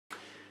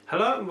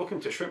Hello and welcome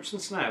to Shrimps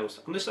and Snails.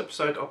 On this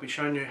episode I'll be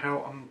showing you how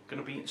I'm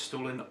going to be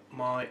installing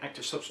my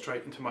active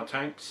substrate into my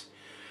tanks,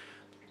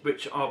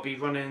 which I'll be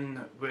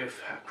running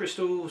with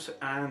crystals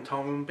and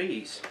Taiwan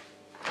bees.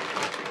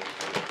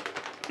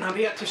 Now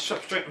the active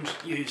substrate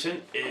I'm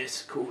using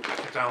is called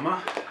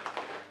Akadama.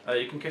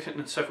 You can get it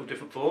in several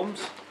different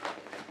forms.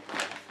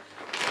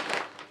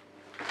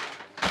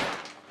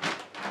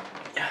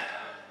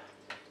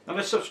 Now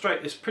this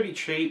substrate is pretty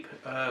cheap,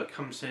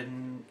 comes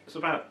in, it's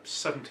about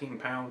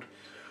 £17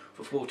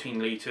 for 14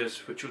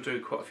 litres, which will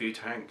do quite a few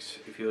tanks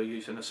if you're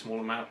using a small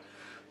amount,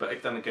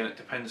 but then again it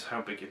depends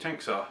how big your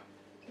tanks are.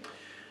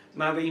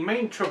 Now the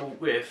main trouble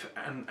with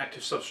an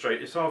active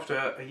substrate is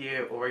after a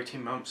year or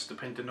 18 months,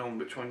 depending on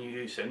which one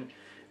you're using,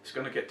 it's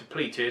going to get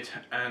depleted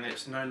and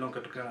it's no longer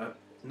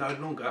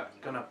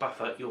going to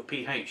buffer your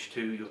pH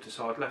to your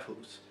desired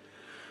levels.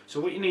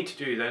 So what you need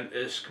to do then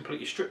is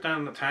completely strip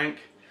down the tank,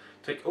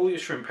 take all your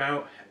shrimp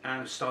out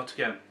and start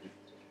again.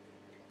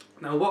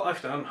 Now what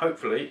I've done,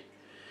 hopefully,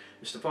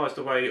 is devised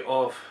a way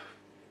of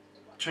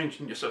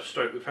changing your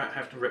substrate without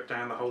having to rip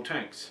down the whole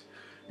tanks.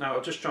 Now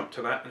I'll just jump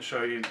to that and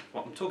show you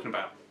what I'm talking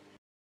about.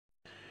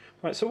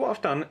 Right, so what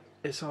I've done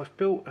is I've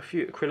built a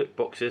few acrylic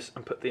boxes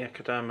and put the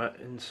Akadama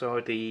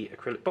inside the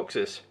acrylic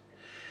boxes.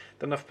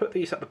 Then I've put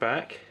these at the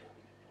back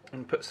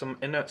and put some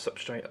inert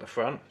substrate at the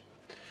front,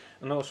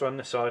 and also on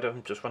this side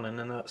I'm just running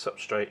inert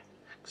substrate.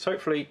 So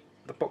hopefully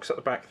the box at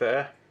the back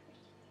there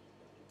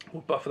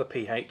will buffer the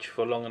pH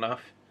for long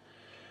enough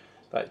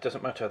that it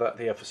doesn't matter that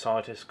the other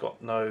side has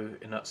got no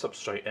inert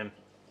substrate in.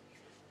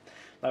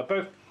 Now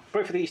both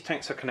of these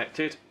tanks are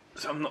connected,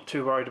 so I'm not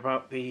too worried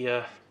about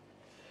this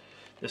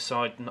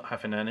side not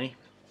having any,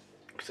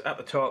 because at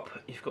the top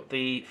you've got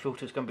the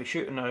filters going to be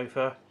shooting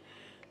over,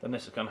 then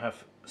this is going to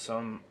have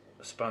some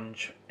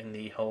sponge in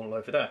the hole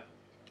over there.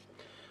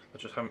 I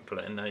just haven't put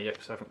it in there yet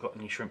because I haven't got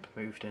any shrimp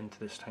moved into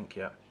this tank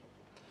yet.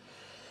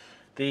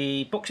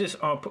 The boxes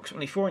are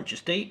approximately 4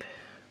 inches deep,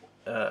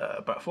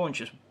 about 4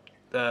 inches,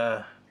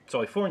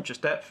 4 inches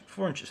depth,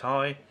 4 inches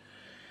high,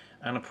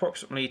 and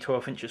approximately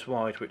 12 inches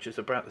wide, which is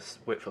about the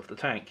width of the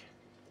tank.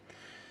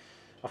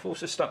 I've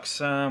also stuck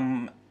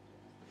some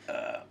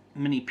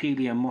mini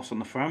peelia moss on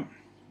the front,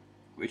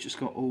 which has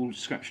got all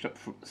scratched up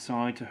from the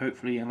side to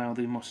hopefully allow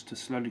the moss to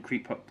slowly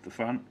creep up the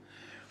front,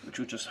 which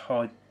will just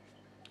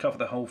cover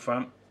the whole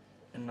front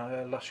in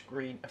a lush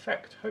green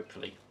effect,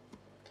 hopefully.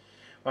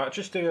 Right, I'll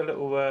just do a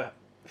little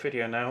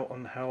video now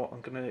on how I'm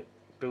going to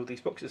build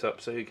these boxes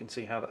up so you can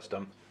see how that's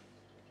done.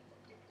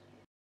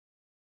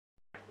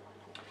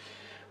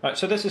 Right,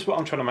 so this is what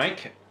I'm trying to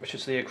make, which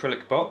is the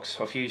acrylic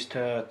box. I've used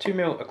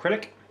 2mm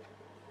acrylic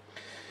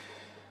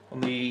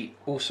on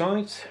all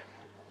sides.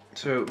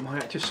 So my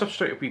active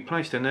substrate will be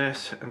placed in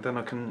this, and then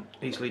I can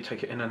easily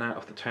take it in and out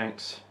of the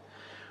tanks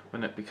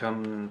when it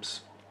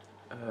becomes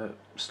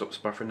stops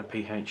buffering the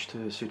pH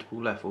to a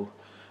suitable level.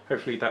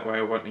 Hopefully that way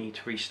I won't need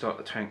to restart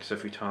the tanks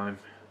every time.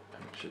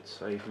 It should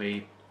save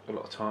me a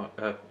lot of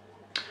time,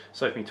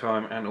 save me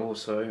time, and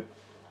also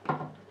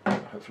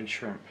hopefully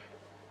shrimp.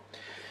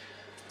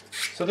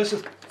 So this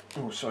is,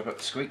 oh sorry about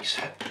the squeaks.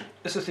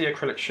 This is the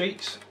acrylic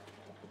sheets.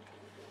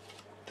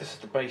 This is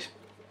the base.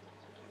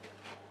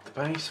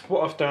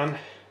 What I've done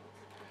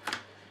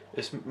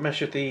is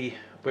measured the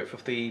width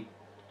of the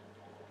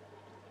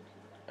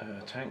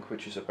tank,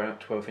 which is about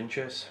 12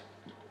 inches,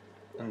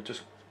 and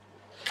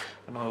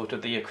when I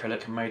ordered the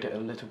acrylic and made it a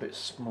little bit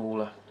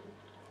smaller,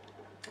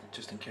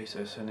 just in case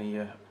there's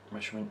any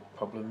measurement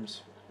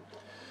problems.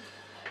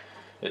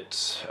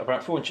 It's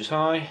about 4 inches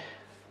high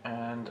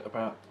and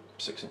about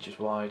 6 inches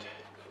wide.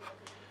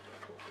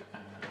 I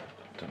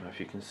don't know if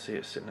you can see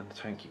it sitting in the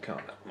tank, you can't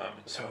at the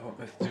moment, so I won't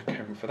move the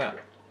camera for that.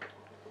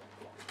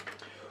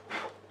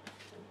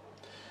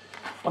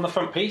 On the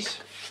front piece,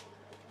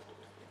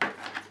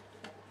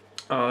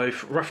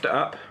 I've roughed it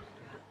up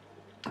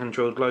and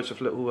drilled loads of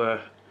little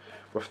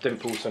rough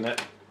dimples in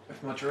it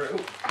with my drill.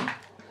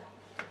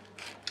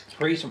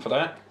 The reason for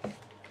that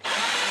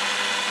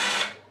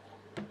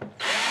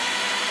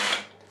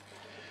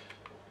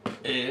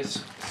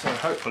is so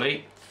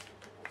hopefully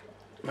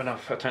when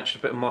I've attached a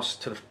bit of moss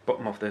to the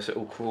bottom of this, it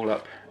will crawl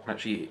up and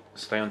actually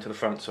stay onto the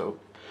front, so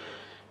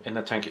in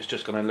the tank it's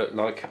just going to look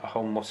like a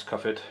whole moss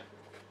covered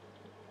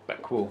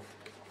back wall.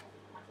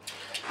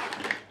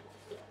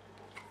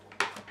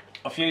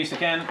 I've used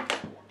again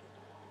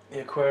the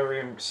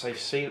aquarium safe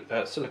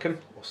silicone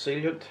or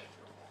sealant,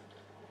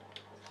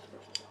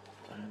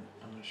 and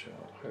I'm going to show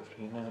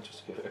hopefully now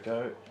just give it a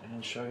go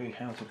and show you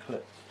how to put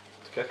it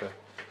together.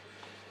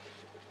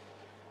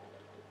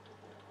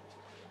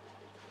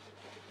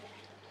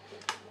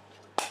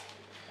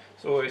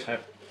 It's always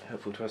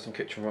helpful to have some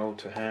kitchen roll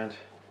to hand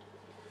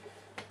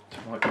to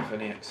wipe off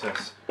any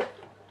excess.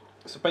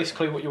 So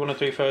basically what you want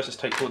to do first is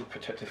take all the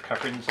protective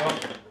coverings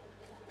off.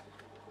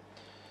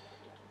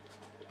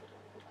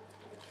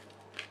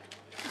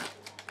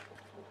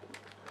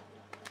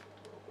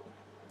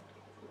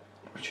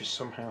 Which is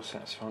somehow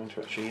satisfying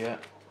to actually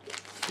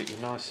get you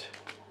nice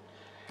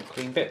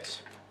clean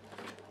bits.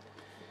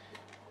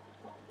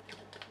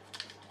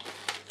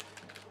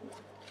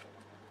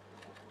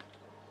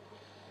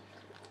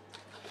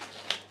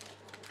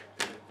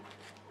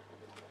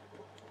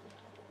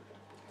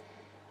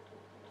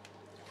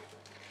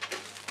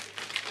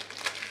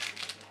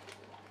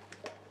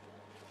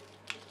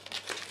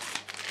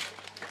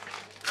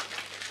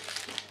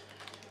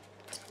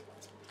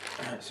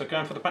 Right, so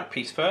going for the back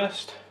piece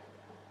first.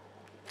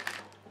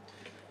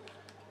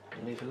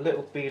 Leave a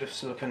little bead of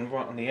silicone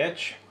right on the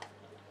edge.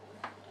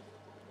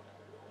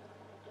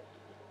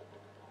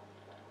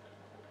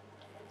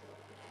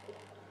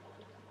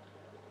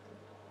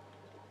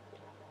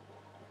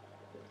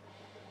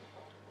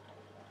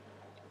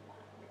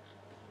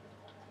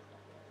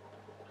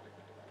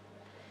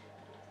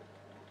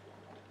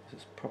 This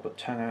is proper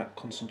 10-hour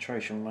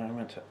concentration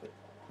moment at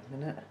the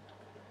minute.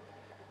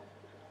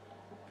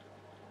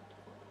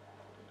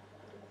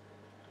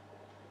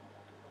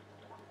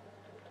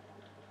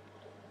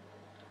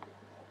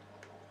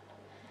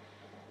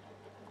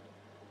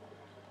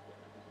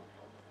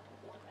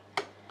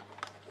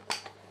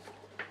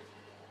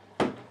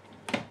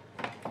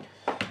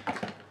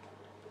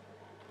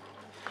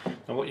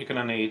 Now what you're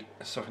going to need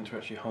is something to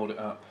actually hold it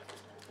up.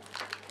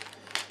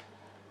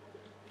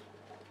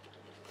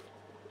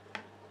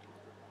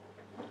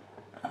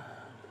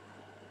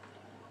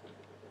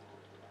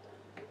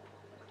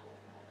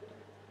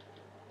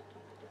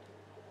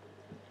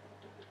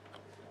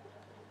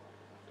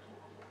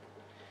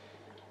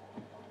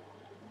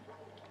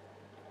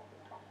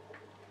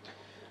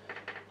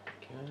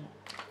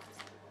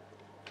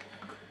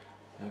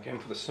 Now again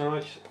for the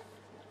side,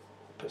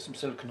 put some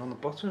silicone on the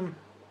bottom.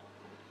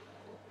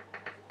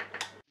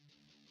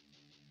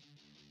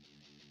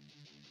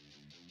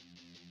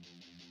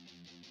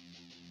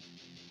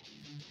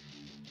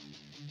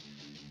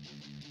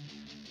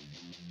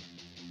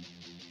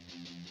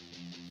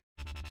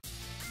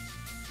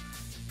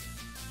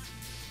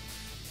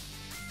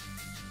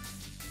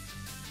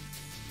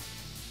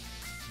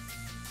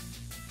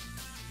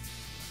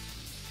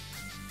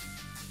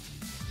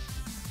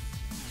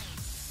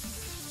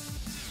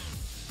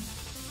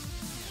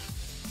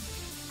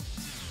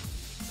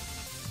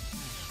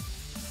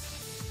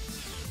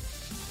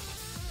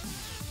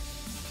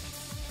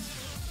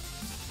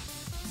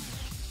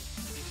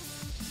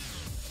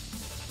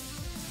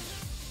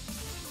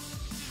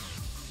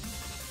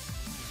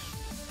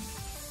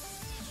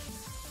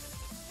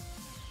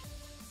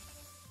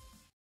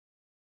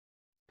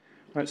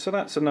 Right, so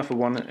that's another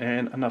one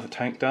in another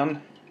tank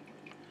done.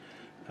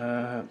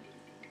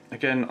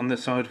 Again, on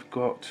this side we've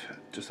got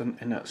just an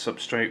inert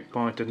substrate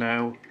by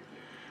Danell,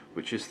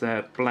 which is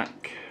their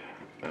black,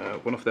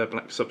 one of their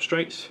black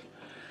substrates.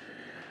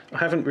 I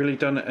haven't really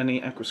done any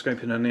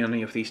aquascaping on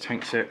any of these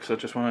tanks yet, because I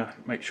just want to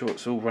make sure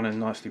it's all running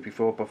nicely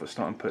before I bother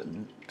starting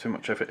putting too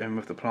much effort in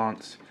with the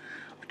plants.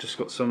 I've just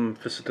got some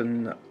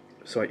Physidens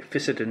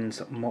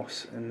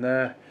moss in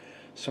there,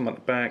 some at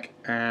the back,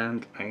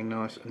 and a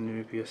nice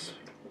Anubias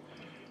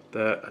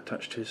there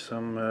attached to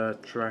some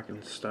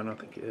dragonstone, I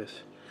think it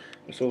is.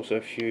 There's also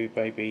a few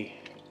baby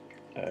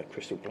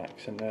crystal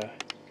blacks in there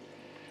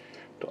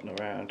dotting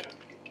around.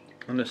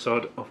 On this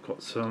side I've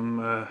got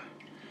some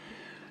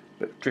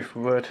bit of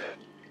driftwood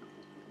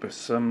with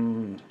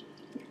some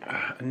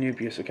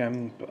Anubias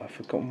again, but I've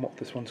forgotten what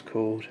this one's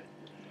called.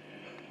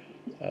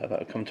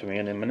 That'll come to me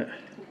in a minute.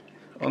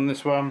 On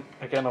this one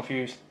again I've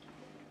used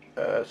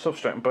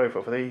substrate on both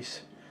of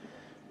these.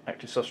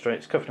 Active substrate,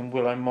 it's covered in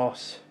willow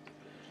moss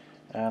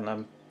and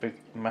a big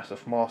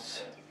massive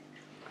moss,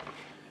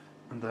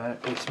 and there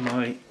is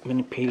my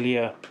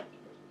Minipelia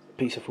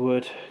piece of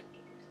wood,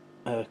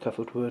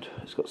 covered wood.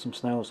 It's got some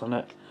snails on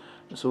it.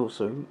 It's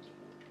also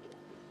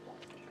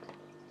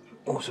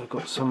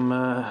got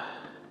some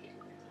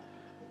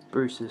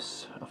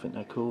bruises, I think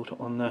they're called,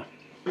 on there.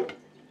 But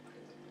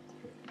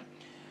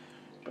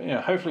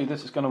yeah, hopefully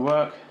this is going to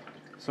work.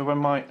 So when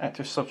my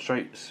active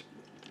substrates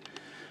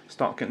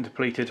start getting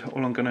depleted,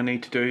 all I'm going to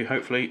need to do,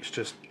 hopefully, is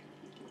just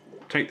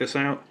take this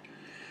out,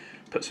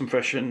 put some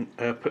fresh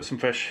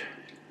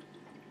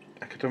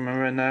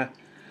Akadama in there,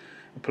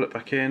 and put it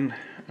back in,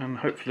 and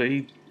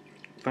hopefully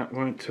that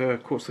won't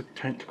cause the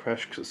tank to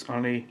crash, because it's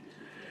only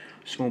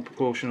a small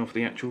proportion of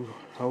the actual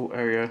whole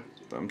area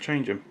that I'm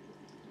changing.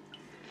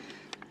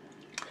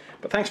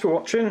 But thanks for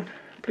watching.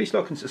 Please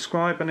like and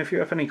subscribe, and if you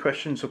have any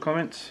questions or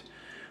comments,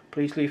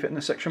 please leave it in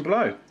the section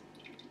below.